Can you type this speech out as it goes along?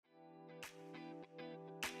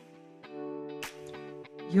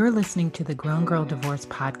You're listening to the Grown Girl Divorce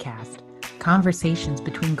Podcast, conversations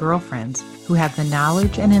between girlfriends who have the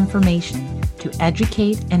knowledge and information to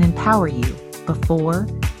educate and empower you before,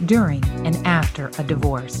 during, and after a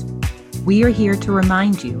divorce. We are here to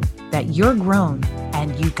remind you that you're grown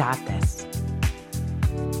and you got this.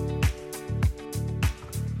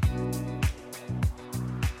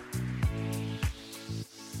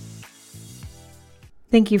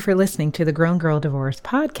 Thank you for listening to the Grown Girl Divorce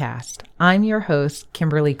Podcast. I'm your host,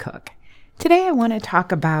 Kimberly Cook. Today I want to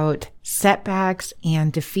talk about setbacks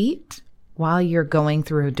and defeat while you're going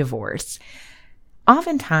through a divorce.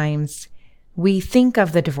 Oftentimes, we think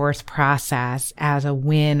of the divorce process as a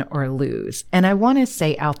win or lose. And I want to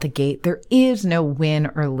say out the gate, there is no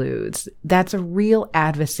win or lose. That's a real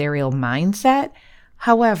adversarial mindset.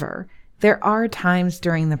 However, there are times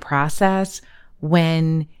during the process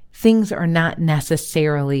when things are not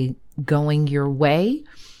necessarily going your way,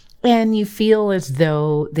 and you feel as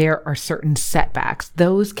though there are certain setbacks.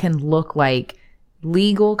 Those can look like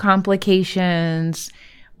legal complications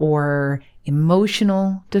or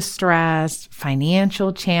emotional distress,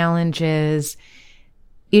 financial challenges,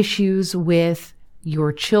 issues with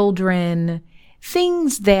your children,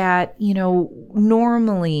 things that,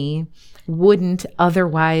 normally wouldn't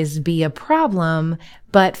otherwise be a problem,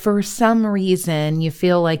 but for some reason you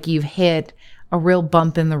feel like you've hit a real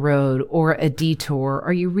bump in the road or a detour,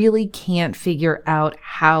 or you really can't figure out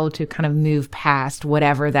how to kind of move past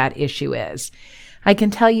whatever that issue is. I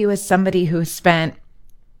can tell you, as somebody who spent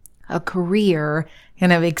a career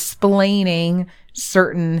kind of explaining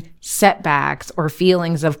certain setbacks or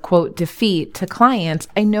feelings of, quote, defeat to clients,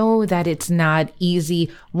 I know that it's not easy.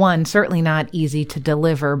 One, certainly not easy to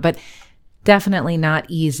deliver, but definitely not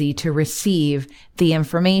easy to receive the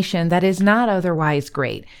information that is not otherwise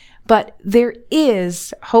great. But there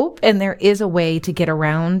is hope, and there is a way to get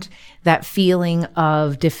around that feeling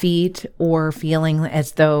of defeat or feeling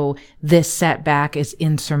as though this setback is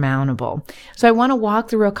insurmountable. So I want to walk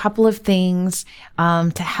through a couple of things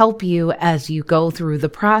to help you as you go through the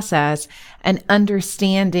process, and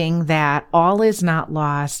understanding that all is not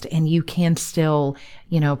lost and you can still,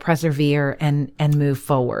 persevere and move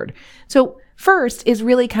forward. So first is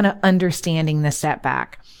really kind of understanding the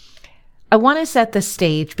setback. I want to set the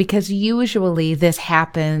stage because usually this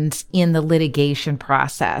happens in the litigation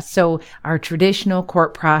process. So our traditional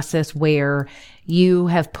court process where you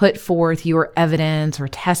have put forth your evidence or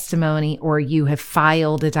testimony, or you have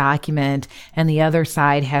filed a document and the other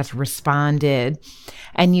side has responded,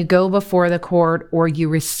 and you go before the court or you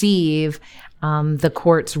receive the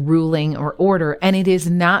court's ruling or order, and it is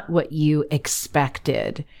not what you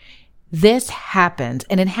expected. This happens,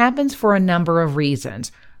 and it happens for a number of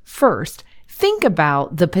reasons. First, think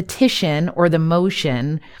about the petition or the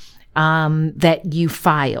motion that you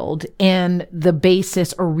filed and the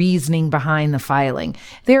basis or reasoning behind the filing.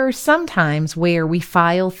 There are some times where we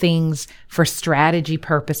file things for strategy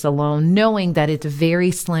purpose alone, knowing that it's a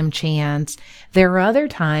very slim chance. There are other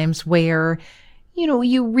times where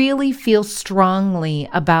you really feel strongly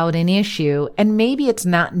about an issue, and maybe it's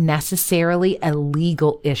not necessarily a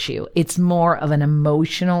legal issue. It's more of an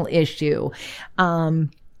emotional issue,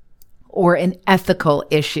 or an ethical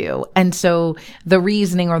issue. And so the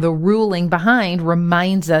reasoning or the ruling behind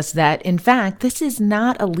reminds us that, in fact, this is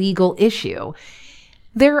not a legal issue.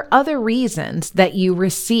 There are other reasons that you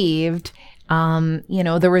received,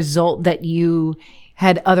 the result that you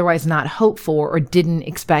had otherwise not hoped for or didn't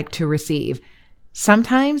expect to receive.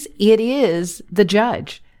 Sometimes it is the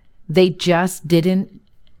judge. They just didn't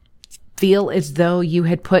feel as though you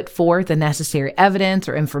had put forth the necessary evidence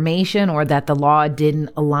or information, or that the law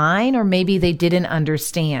didn't align, or maybe they didn't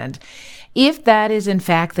understand. If that is in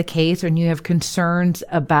fact the case, and you have concerns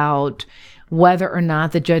about whether or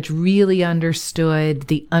not the judge really understood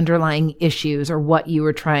the underlying issues or what you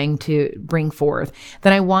were trying to bring forth,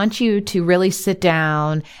 then I want you to really sit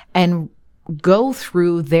down and go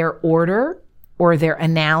through their order or their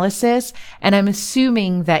analysis, and I'm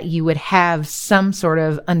assuming that you would have some sort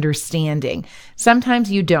of understanding.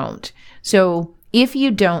 Sometimes you don't. So if you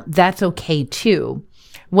don't, that's okay too.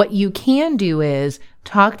 What you can do is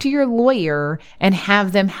talk to your lawyer and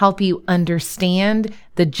have them help you understand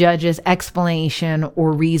the judge's explanation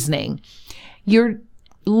or reasoning. Your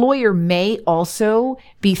lawyer may also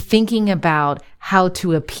be thinking about how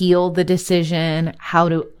to appeal the decision, how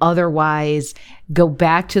to otherwise go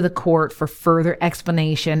back to the court for further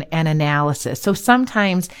explanation and analysis. So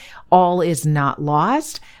sometimes all is not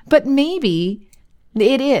lost, but maybe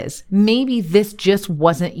it is. Maybe this just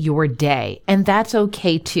wasn't your day, and that's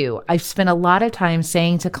okay too. I've spent a lot of time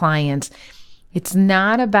saying to clients, It's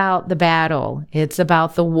not about the battle. It's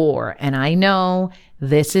about the war. And I know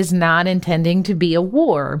this is not intending to be a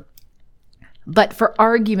war, but for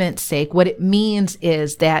argument's sake, what it means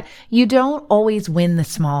is that you don't always win the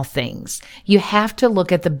small things. You have to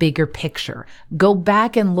look at the bigger picture. Go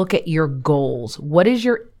back and look at your goals. What are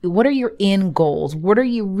your end goals? What are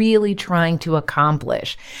you really trying to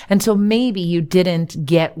accomplish? And so maybe you didn't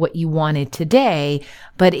get what you wanted today,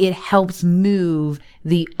 but it helps move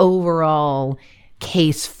the overall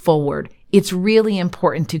case forward. It's really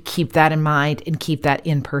important to keep that in mind and keep that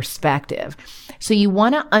in perspective. So you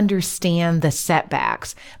want to understand the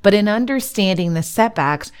setbacks, but in understanding the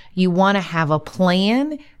setbacks, you want to have a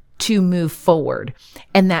plan to move forward.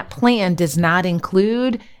 And that plan does not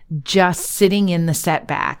include just sitting in the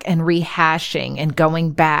setback and rehashing and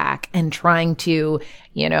going back and trying to,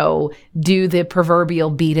 do the proverbial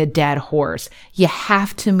beat a dead horse. You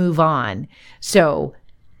have to move on. So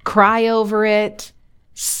cry over it,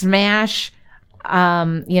 smash,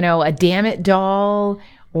 a damn it doll,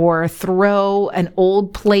 or throw an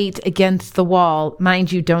old plate against the wall.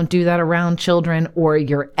 Mind you, don't do that around children or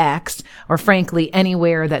your ex, or frankly,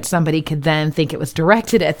 anywhere that somebody could then think it was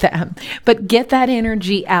directed at them. But get that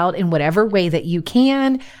energy out in whatever way that you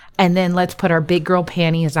can. And then let's put our big girl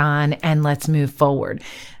panties on and let's move forward.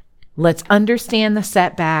 Let's understand the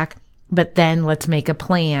setback, but then let's make a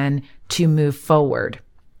plan to move forward.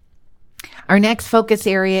 Our next focus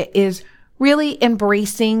area is really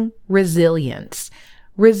embracing resilience.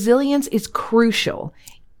 Resilience is crucial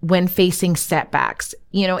when facing setbacks.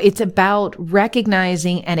 It's about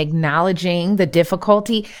recognizing and acknowledging the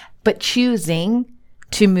difficulty, but choosing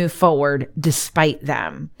to move forward despite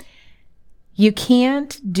them. You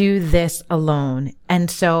can't do this alone.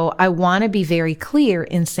 And so I want to be very clear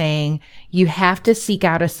in saying you have to seek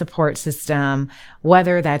out a support system,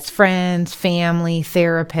 whether that's friends, family,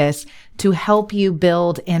 therapists, to help you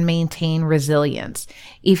build and maintain resilience.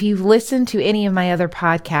 If you've listened to any of my other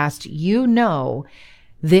podcasts, you know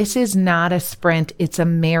this is not a sprint, it's a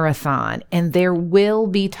marathon. And there will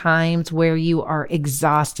be times where you are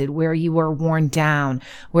exhausted, where you are worn down,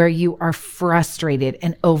 where you are frustrated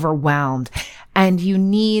and overwhelmed. And you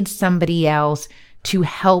need somebody else to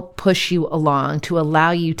help push you along, to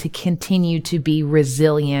allow you to continue to be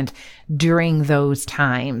resilient during those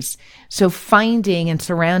times. So finding and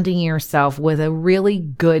surrounding yourself with a really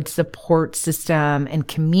good support system and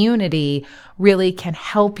community really can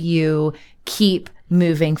help you keep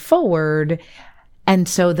moving forward. And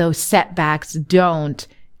so those setbacks don't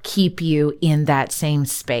keep you in that same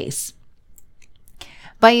space.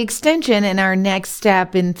 By extension, in our next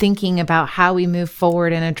step in thinking about how we move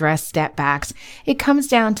forward and address setbacks, it comes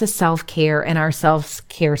down to self-care and our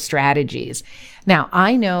self-care strategies. Now,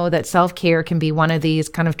 I know that self-care can be one of these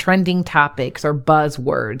kind of trending topics or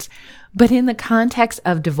buzzwords, but in the context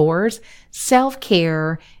of divorce,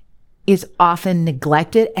 self-care is often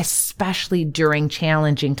neglected, especially during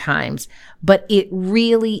challenging times, but it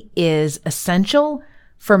really is essential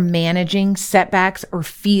for managing setbacks or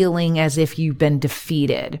feeling as if you've been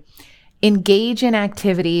defeated. Engage in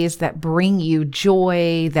activities that bring you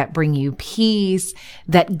joy, that bring you peace,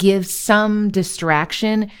 that give some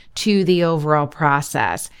distraction to the overall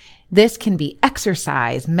process. This can be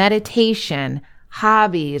exercise, meditation,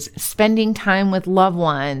 hobbies, spending time with loved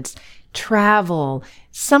ones, travel,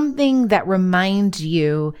 something that reminds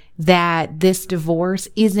you that this divorce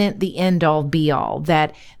isn't the end all be all,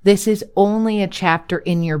 that this is only a chapter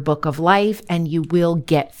in your book of life and you will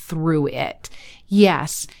get through it.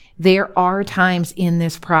 Yes, there are times in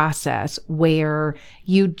this process where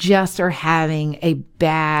you just are having a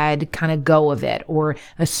bad kind of go of it, or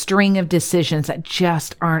a string of decisions that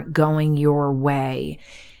just aren't going your way.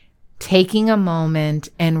 Taking a moment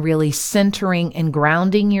and really centering and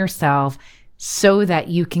grounding yourself so that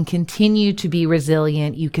you can continue to be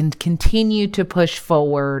resilient, you can continue to push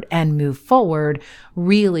forward and move forward,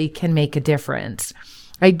 really can make a difference.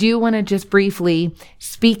 I do want to just briefly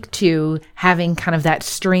speak to having kind of that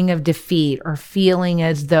string of defeat, or feeling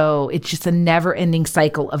as though it's just a never-ending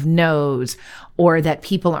cycle of no's, or that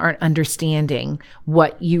people aren't understanding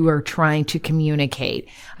what you are trying to communicate.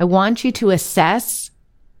 I want you to assess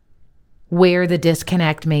where the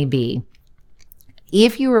disconnect may be.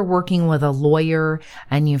 If you are working with a lawyer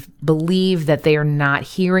and you believe that they are not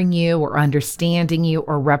hearing you or understanding you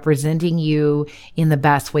or representing you in the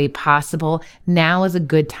best way possible, now is a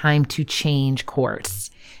good time to change course.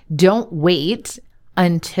 Don't wait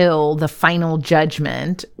until the final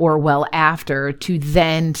judgment or well after to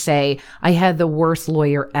then say, I had the worst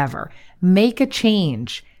lawyer ever. Make a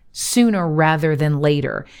change sooner rather than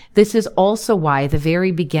later. This is also why at the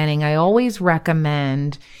very beginning, I always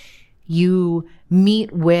recommend you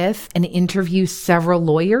meet with and interview several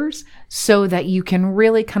lawyers so that you can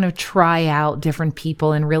really kind of try out different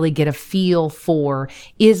people and really get a feel for,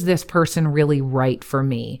 is this person really right for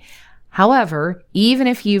me? However, even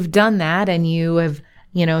if you've done that and you have,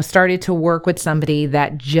 started to work with somebody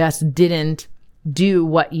that just didn't do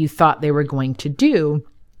what you thought they were going to do,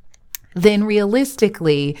 then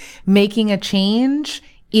realistically, making a change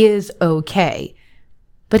is okay.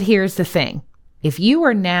 But here's the thing. If you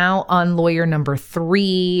are now on lawyer number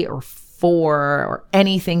 3 or 4 or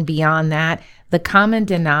anything beyond that, the common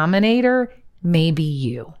denominator may be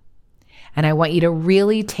you. And I want you to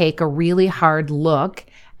really take a really hard look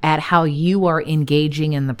at how you are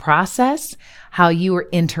engaging in the process, how you are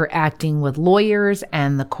interacting with lawyers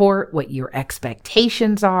and the court, what your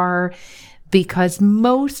expectations are, because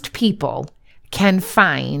most people can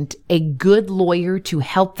find a good lawyer to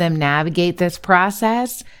help them navigate this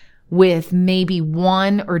process with maybe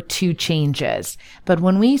 1 or 2 changes. But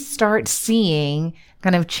when we start seeing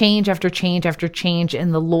kind of change after change after change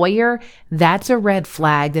in the lawyer, that's a red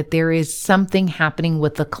flag that there is something happening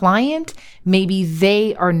with the client. Maybe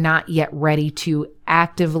they are not yet ready to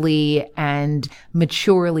actively and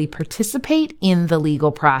maturely participate in the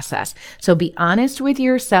legal process. So be honest with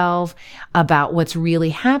yourself about what's really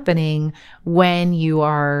happening when you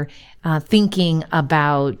are thinking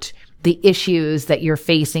about the issues that you're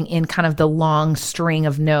facing in kind of the long string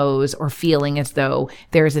of no's or feeling as though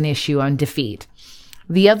there's an issue on defeat.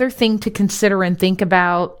 The other thing to consider and think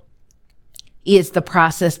about is the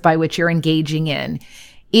process by which you're engaging in.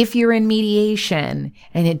 If you're in mediation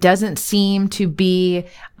and it doesn't seem to be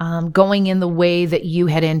going in the way that you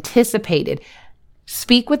had anticipated,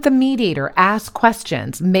 speak with the mediator, ask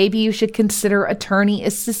questions. Maybe you should consider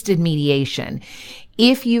attorney-assisted mediation.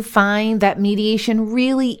 If you find that mediation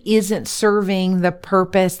really isn't serving the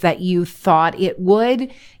purpose that you thought it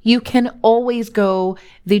would, you can always go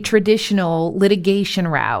the traditional litigation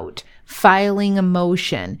route, filing a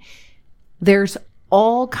motion. There's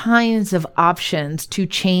all kinds of options to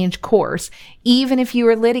change course. Even if you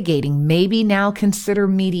are litigating, maybe now consider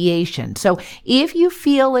mediation. So if you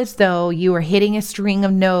feel as though you are hitting a string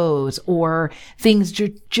of no's or things are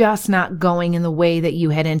just not going in the way that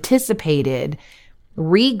you had anticipated,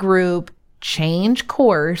 regroup, change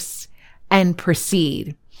course, and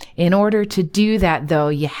proceed. In order to do that, though,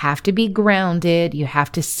 you have to be grounded. You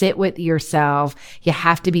have to sit with yourself. You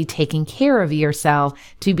have to be taking care of yourself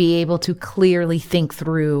to be able to clearly think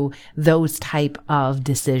through those type of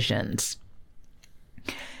decisions.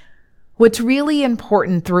 What's really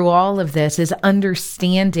important through all of this is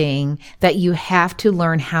understanding that you have to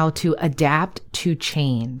learn how to adapt to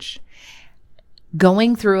change.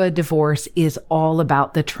 Going through a divorce is all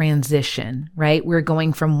about the transition, right? We're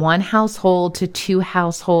going from one household to 2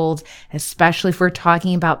 households, especially if we're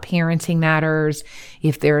talking about parenting matters.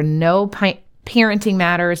 If there are no parenting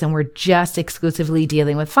matters and we're just exclusively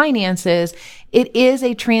dealing with finances, it is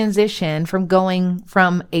a transition from going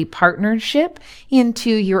from a partnership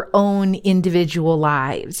into your own individual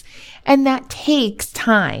lives. And that takes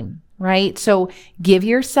time, right? So give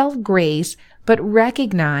yourself grace, but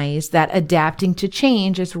recognize that adapting to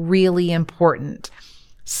change is really important.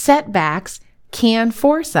 Setbacks can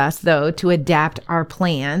force us, though, to adapt our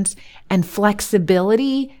plans, and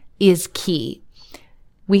flexibility is key.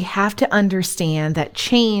 We have to understand that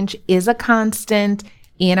change is a constant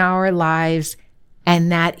in our lives,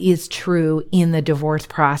 and that is true in the divorce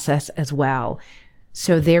process as well.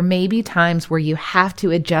 So there may be times where you have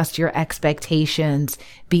to adjust your expectations,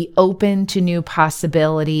 be open to new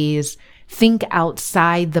possibilities, think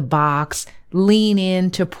outside the box, lean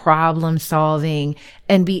into problem solving,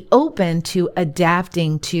 and be open to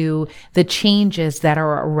adapting to the changes that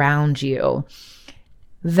are around you.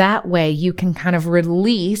 That way you can kind of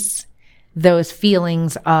release those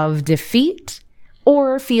feelings of defeat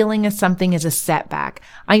or feeling as something as a setback.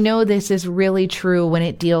 I know this is really true when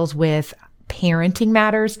it deals with parenting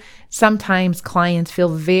matters. Sometimes clients feel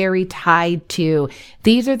very tied to,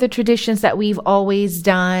 these are the traditions that we've always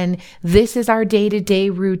done. This is our day-to-day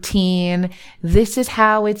routine. This is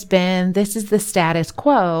how it's been. This is the status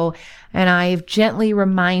quo. And I've gently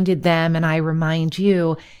reminded them, and I remind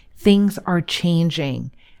you, things are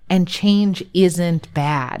changing, and change isn't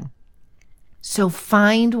bad. So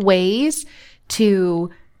find ways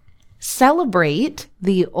to celebrate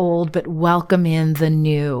the old, but welcome in the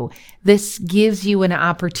new. This gives you an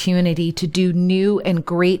opportunity to do new and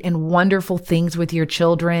great and wonderful things with your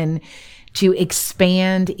children, to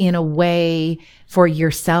expand in a way for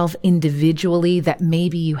yourself individually that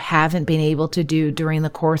maybe you haven't been able to do during the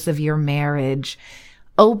course of your marriage.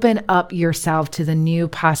 open up yourself to the new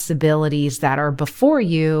possibilities that are before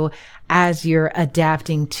you as you're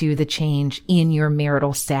adapting to the change in your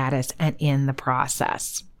marital status and in the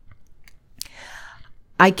process.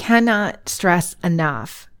 I cannot stress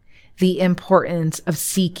enough the importance of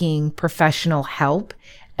seeking professional help,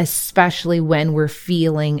 especially when we're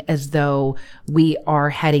feeling as though we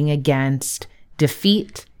are heading against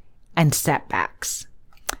defeat and setbacks.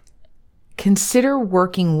 Consider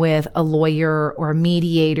working with a lawyer or a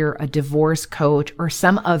mediator, a divorce coach, or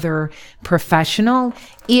some other professional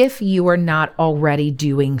if you are not already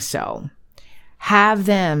doing so. Have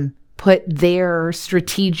them put their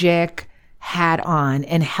strategic hat on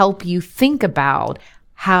and help you think about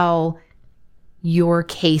how your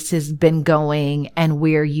case has been going and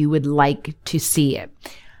where you would like to see it.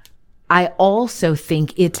 I also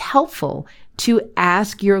think it's helpful to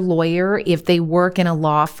ask your lawyer, if they work in a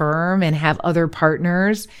law firm and have other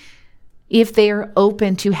partners, if they are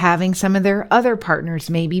open to having some of their other partners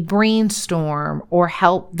maybe brainstorm or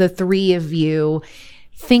help the three of you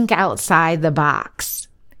think outside the box,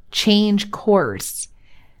 change course.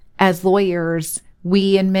 As lawyers,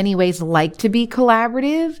 we in many ways like to be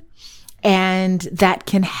collaborative, and that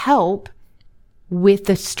can help with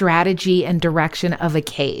the strategy and direction of a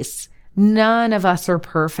case. None of us are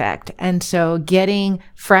perfect. And so getting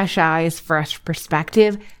fresh eyes, fresh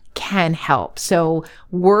perspective can help. So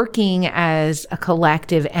working as a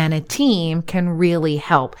collective and a team can really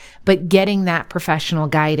help, but getting that professional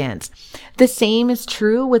guidance. The same is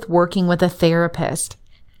true with working with a therapist.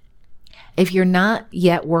 If you're not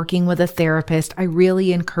yet working with a therapist, I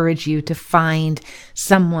really encourage you to find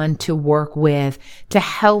someone to work with to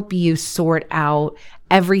help you sort out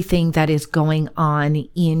everything that is going on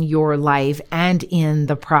in your life and in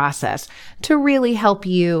the process to really help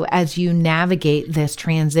you as you navigate this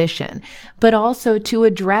transition, but also to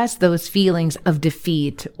address those feelings of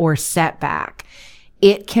defeat or setback.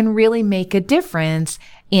 It can really make a difference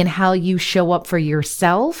in how you show up for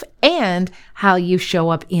yourself and how you show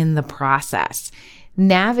up in the process.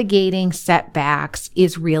 Navigating setbacks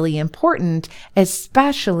is really important,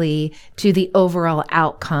 especially to the overall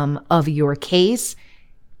outcome of your case.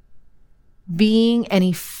 Being an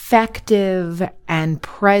effective and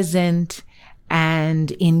present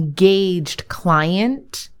and engaged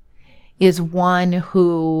client is one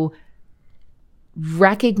who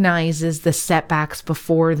recognizes the setbacks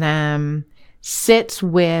before them, sits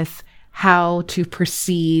with how to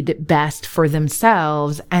proceed best for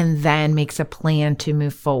themselves, and then makes a plan to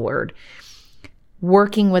move forward.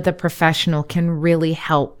 Working with a professional can really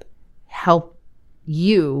help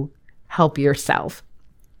you help yourself.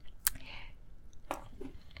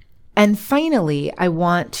 And finally, I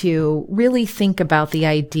want to really think about the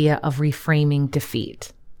idea of reframing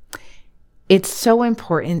defeat. It's so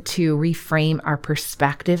important to reframe our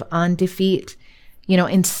perspective on defeat.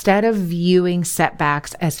 Instead of viewing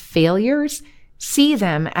setbacks as failures, see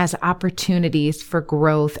them as opportunities for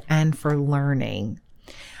growth and for learning.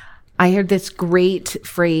 I heard this great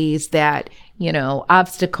phrase that,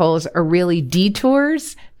 obstacles are really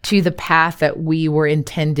detours to the path that we were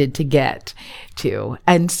intended to get to.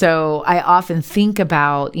 And so I often think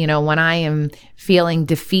about, when I am feeling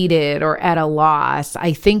defeated or at a loss,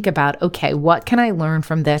 I think about, okay, what can I learn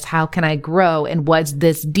from this? How can I grow? And was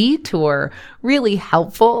this detour really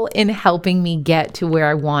helpful in helping me get to where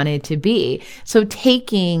I wanted to be? So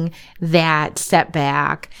taking that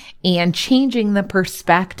setback and changing the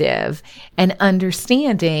perspective and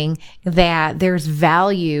understanding that there's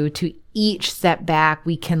value to each setback.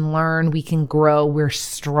 We can learn, we can grow, we're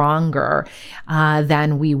stronger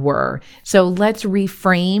than we were. So let's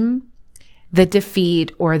reframe the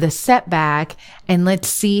defeat or the setback, and let's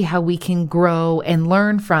see how we can grow and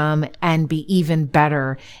learn from and be even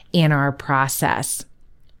better in our process.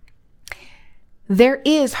 There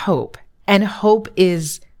is hope, and hope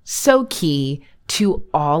is so key to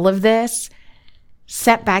all of this.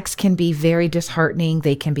 Setbacks can be very disheartening,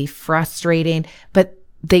 they can be frustrating, but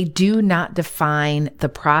they do not define the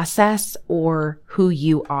process or who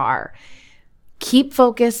you are. Keep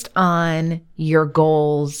focused on your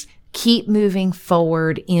goals. Keep moving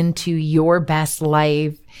forward into your best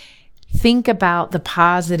life. Think about the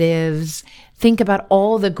positives. Think about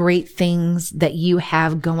all the great things that you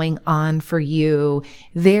have going on for you.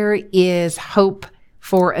 There is hope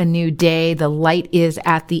for a new day. The light is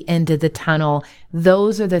at the end of the tunnel.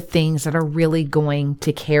 Those are the things that are really going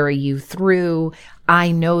to carry you through.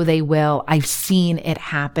 I know they will. I've seen it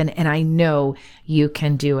happen, and I know you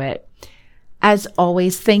can do it. As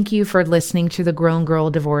always, thank you for listening to the Grown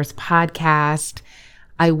Girl Divorce podcast.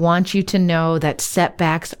 I want you to know that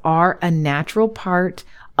setbacks are a natural part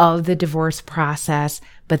of the divorce process,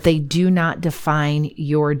 but they do not define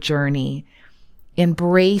your journey.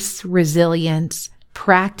 Embrace resilience,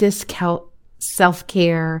 practice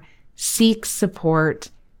self-care, seek support,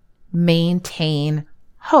 maintain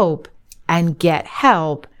hope, and get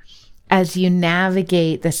help as you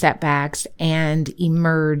navigate the setbacks and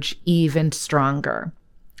emerge even stronger.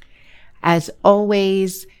 As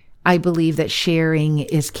always, I believe that sharing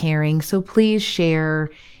is caring, so please share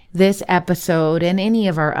this episode and any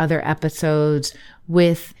of our other episodes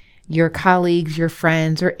with your colleagues, your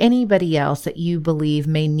friends, or anybody else that you believe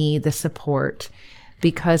may need the support,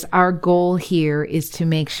 because our goal here is to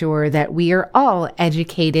make sure that we are all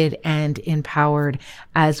educated and empowered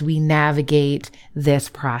as we navigate this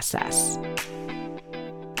process.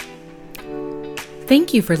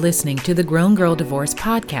 Thank you for listening to the Grown Girl Divorce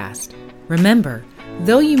Podcast. Remember,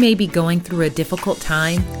 though you may be going through a difficult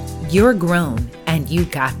time, you're grown and you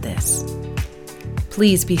got this.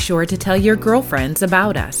 Please be sure to tell your girlfriends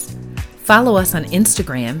about us. Follow us on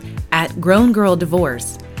Instagram at Grown Girl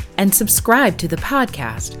Divorce and subscribe to the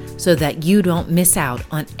podcast so that you don't miss out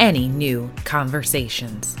on any new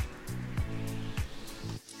conversations.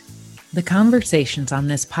 The conversations on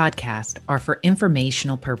this podcast are for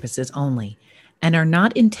informational purposes only and are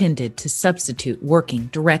not intended to substitute working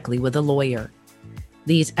directly with a lawyer.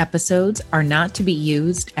 These episodes are not to be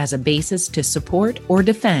used as a basis to support or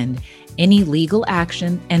defend any legal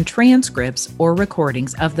action, and transcripts or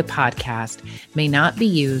recordings of the podcast may not be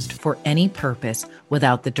used for any purpose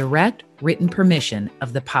without the direct written permission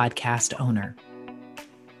of the podcast owner.